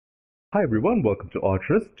Hi everyone, welcome to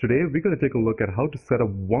Ortris. Today we're going to take a look at how to set up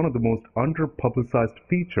one of the most under-publicized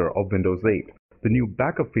feature of Windows 8, the new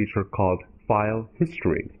backup feature called File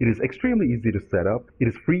History. It is extremely easy to set up, it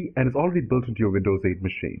is free, and is already built into your Windows 8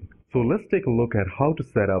 machine. So let's take a look at how to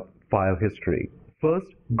set up File History. First,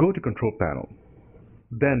 go to Control Panel.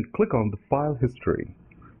 Then click on the File History.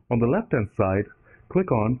 On the left-hand side,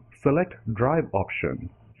 click on Select Drive option.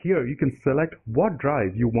 Here you can select what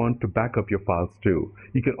drive you want to back up your files to.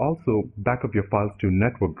 You can also back up your files to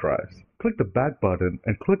network drives. Click the back button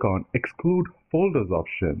and click on Exclude Folders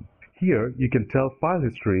option. Here you can tell File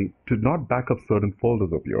History to not back up certain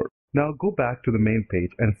folders of yours. Now go back to the main page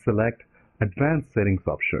and select Advanced Settings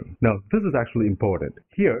option. Now this is actually important.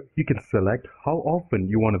 Here you can select how often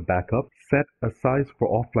you want to back up, set a size for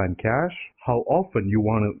offline cache, how often you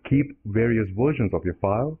want to keep various versions of your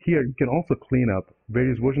file. Here you can also clean up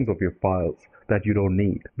various versions of your files that you don't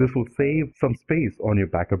need. This will save some space on your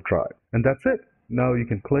backup drive. And that's it. Now you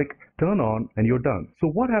can click Turn On and you're done. So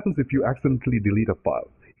what happens if you accidentally delete a file?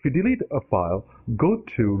 If you delete a file, go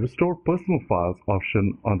to Restore Personal Files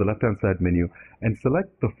option on the left-hand side menu and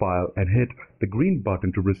select the file and hit the green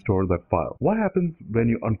button to restore that file. What happens when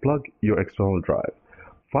you unplug your external drive?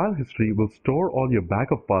 File History will store all your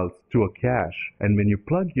backup files to a cache, and when you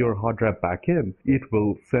plug your hard drive back in, it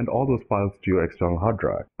will send all those files to your external hard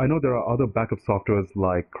drive. I know there are other backup softwares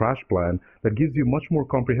like CrashPlan that gives you much more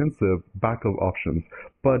comprehensive backup options,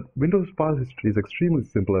 but Windows File History is extremely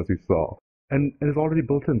simple, as you saw. And it is already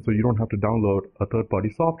built in, so you don't have to download a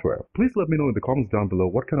third-party software. Please let me know in the comments down below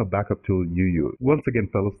what kind of backup tool you use. Once again,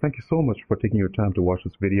 fellows, thank you so much for taking your time to watch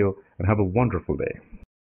this video, and have a wonderful day.